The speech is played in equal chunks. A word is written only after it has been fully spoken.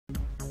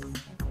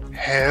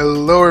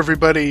Hello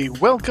everybody,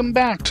 welcome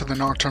back to the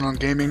Nocturnal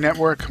Gaming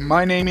Network.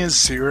 My name is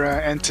Xeriua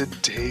and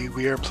today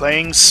we are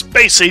playing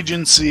Space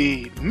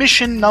Agency,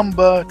 mission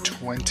number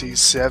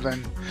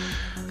 27.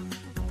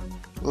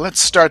 Let's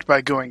start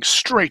by going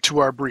straight to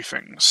our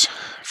briefings.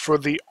 For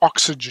the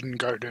Oxygen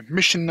Garden,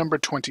 mission number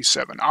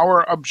 27,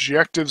 our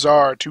objectives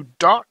are to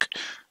dock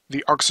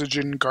the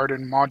Oxygen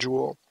Garden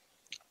module,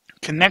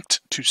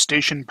 connect to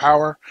station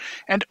power,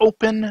 and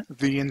open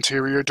the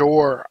interior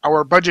door.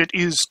 Our budget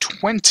is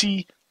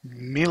 $20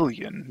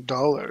 million,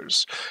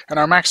 and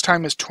our max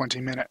time is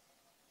 20 minutes.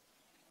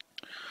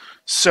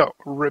 So,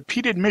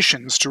 repeated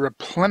missions to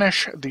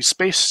replenish the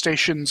space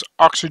station's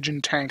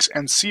oxygen tanks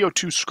and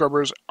CO2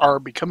 scrubbers are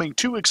becoming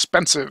too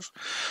expensive.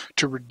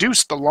 To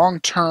reduce the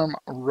long-term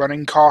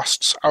running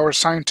costs, our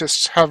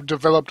scientists have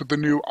developed the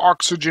new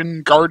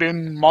Oxygen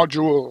Garden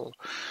module.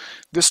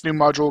 This new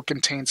module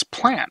contains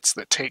plants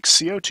that take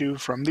CO2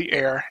 from the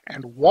air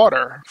and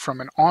water from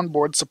an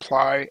onboard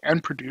supply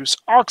and produce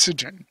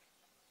oxygen.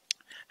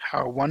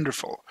 How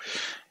wonderful.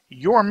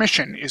 Your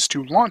mission is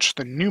to launch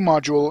the new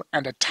module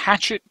and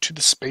attach it to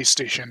the space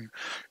station.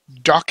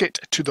 Dock it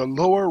to the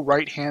lower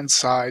right-hand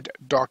side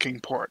docking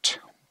port.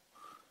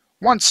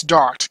 Once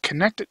docked,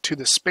 connect it to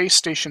the space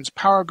station's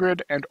power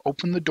grid and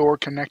open the door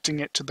connecting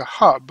it to the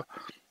hub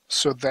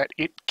so that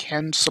it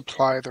can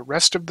supply the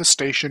rest of the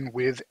station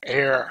with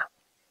air.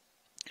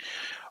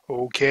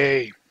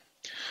 Okay.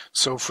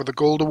 So for the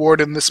gold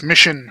award in this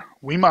mission,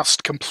 we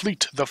must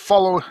complete the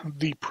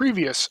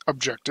previous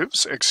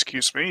objectives,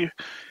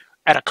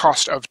 at a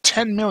cost of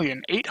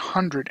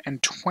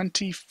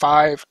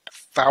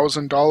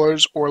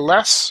 $10,825,000 or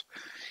less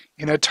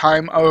in a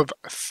time of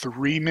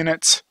 3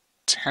 minutes,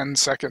 10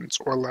 seconds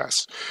or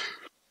less.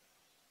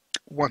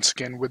 Once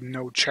again, with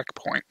no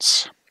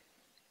checkpoints.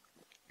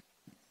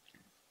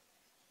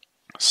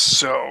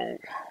 So,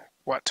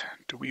 what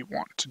do we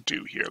want to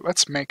do here?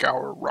 Let's make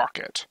our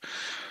rocket.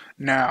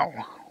 Now,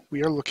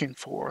 we are looking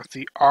for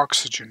the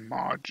oxygen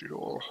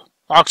module,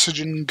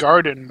 Oxygen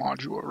Garden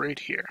module right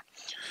here.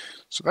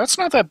 So that's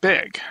not that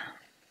big.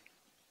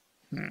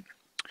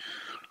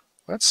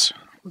 Let's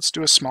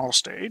do a small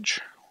stage.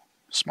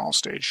 Small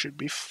stage should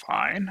be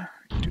fine.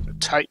 Do the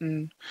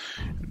Titan,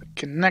 and the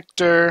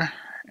connector,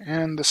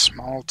 and the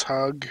small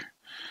tug,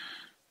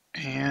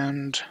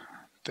 and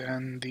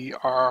then the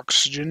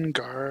Oxygen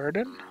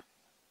Garden.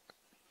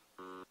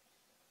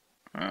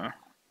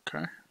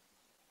 Okay.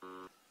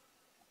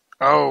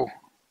 Oh,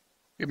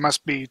 it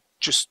must be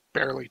just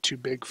barely too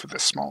big for the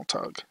small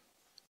tug.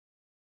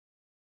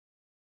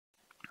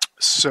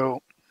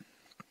 So,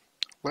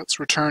 let's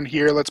return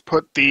here. Let's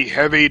put the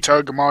heavy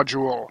tug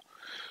module.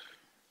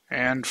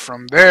 And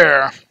from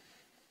there,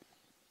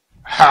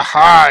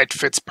 haha, it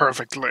fits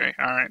perfectly.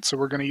 Alright, so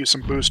we're going to use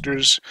some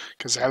boosters,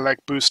 because I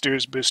like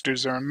boosters.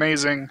 Boosters are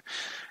amazing.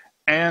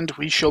 And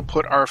we shall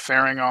put our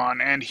fairing on.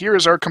 And here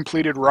is our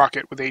completed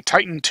rocket with a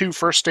Titan II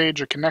first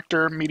stage, a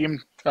connector,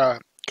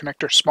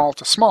 connector small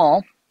to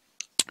small,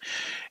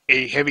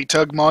 a heavy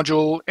tug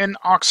module, an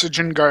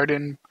oxygen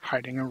garden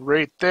hiding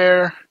right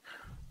there,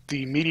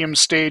 the medium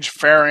stage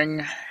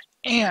fairing,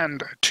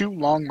 and 2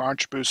 long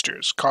march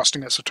boosters,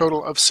 costing us a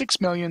total of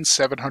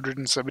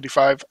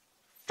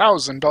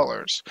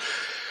 $6,775,000.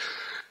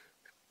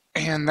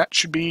 And that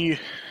should be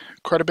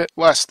quite a bit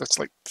less. That's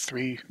like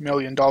 $3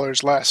 million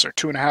less, or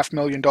 $2.5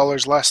 million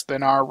less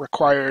than our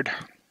required.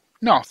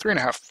 No,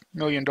 $3.5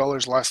 million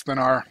less than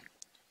our,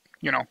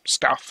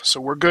 stuff. So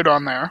we're good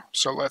on there.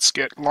 So let's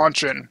get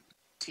launching.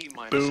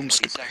 Boom,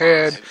 skip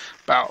ahead.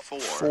 About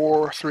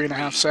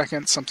 3.5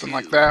 seconds, something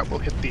like that. We'll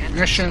hit the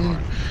ignition,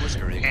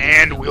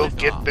 and we'll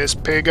get this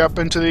pig up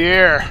into the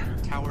air.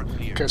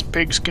 Because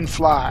pigs can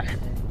fly.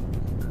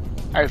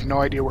 I have no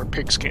idea where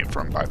pigs came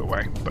from, by the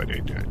way, but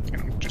it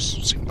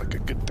just seemed like a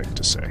good thing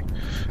to say.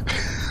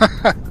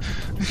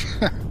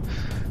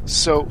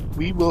 So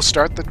we will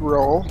start the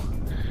roll,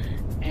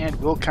 and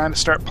we'll kind of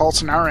start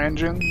pulsing our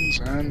engines,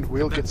 and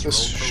we'll get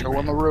this show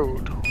on the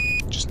road.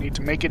 Just need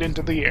to make it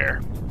into the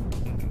air.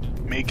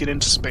 Make it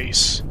into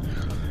space.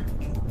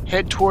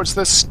 Head towards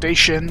the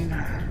station.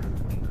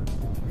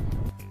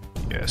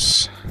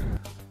 Yes.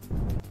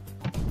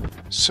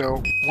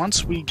 So,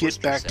 once we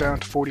get back down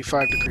to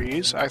 45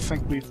 degrees, I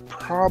think we've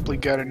probably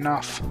got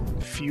enough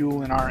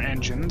fuel in our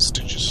engines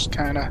to just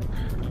kind of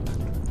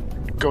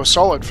go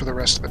solid for the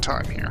rest of the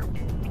time here.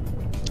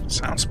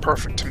 Sounds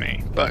perfect to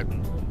me, but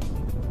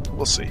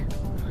we'll see.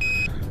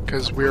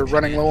 Because we're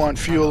running low on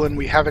fuel and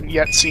we haven't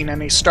yet seen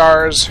any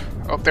stars.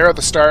 Oh, there are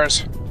the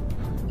stars.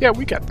 Yeah,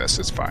 we got this.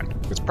 It's fine.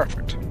 It's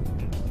perfect.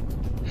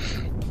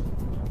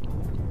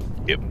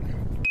 Yep.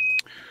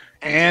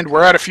 And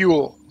we're out of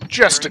fuel.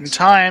 Just in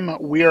time,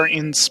 we are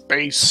in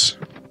space.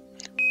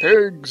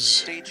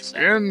 Pigs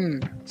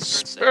in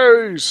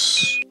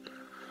space.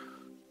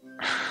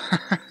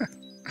 I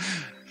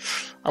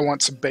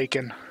want some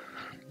bacon.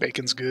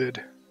 Bacon's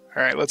good.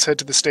 Alright, let's head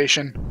to the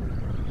station.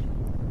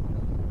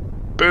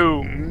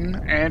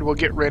 Boom. And we'll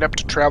get right up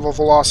to travel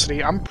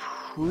velocity. I'm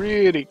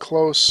pretty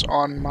close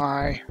on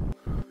my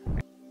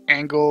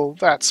angle.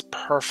 That's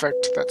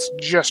perfect. That's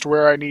just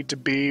where I need to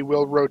be.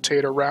 We'll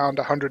rotate around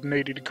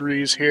 180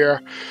 degrees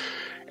here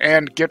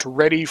and get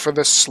ready for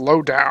the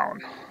slowdown.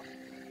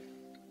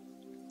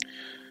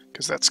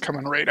 Because that's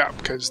coming right up,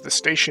 because the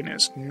station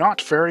is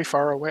not very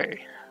far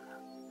away.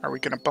 Are we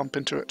going to bump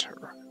into it?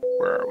 Or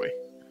where are we?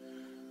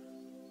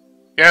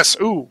 Yes,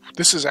 ooh,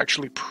 this is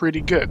actually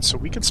pretty good, so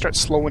we can start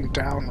slowing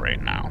down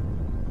right now.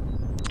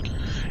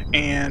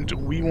 And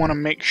we want to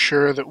make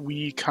sure that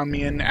we come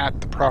in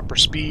at the proper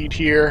speed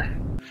here.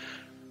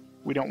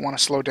 We don't want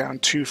to slow down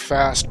too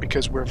fast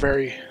because we're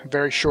very,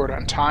 very short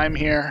on time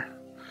here.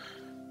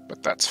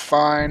 But that's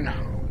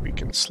fine. We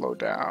can slow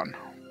down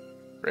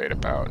right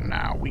about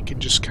now. We can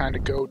just kind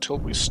of go till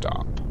we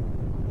stop.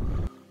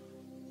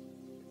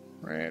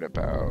 Right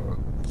about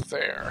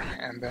there.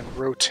 And then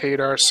rotate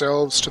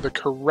ourselves to the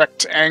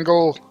correct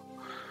angle.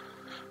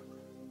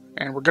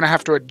 And we're going to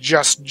have to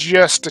adjust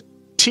just a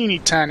teeny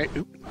tiny...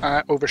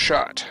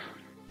 overshot.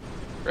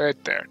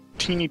 Right there.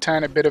 Teeny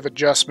tiny bit of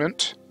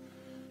adjustment.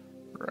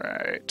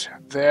 Right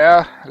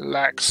there.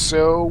 Like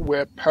so.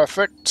 We're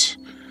perfect.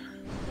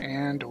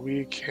 And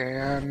we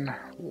can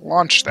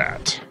launch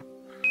that.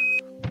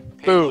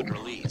 Boom.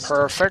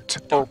 Perfect.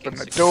 Open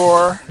the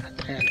door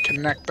and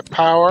connect the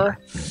power.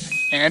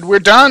 And we're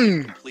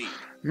done!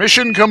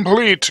 Mission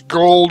complete.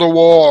 Gold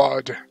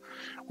award.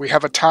 We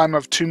have a time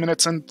of 2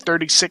 minutes and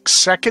 36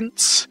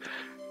 seconds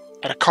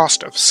at a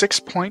cost of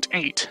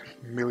 $6.8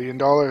 million.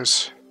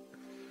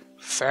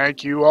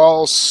 Thank you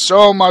all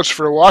so much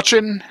for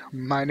watching.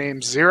 My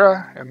name's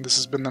Xeriua, and this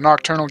has been the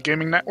Nocturnal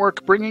Gaming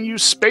Network bringing you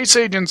Space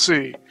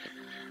Agency.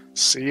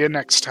 See you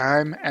next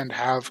time, and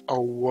have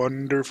a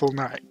wonderful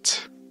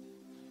night.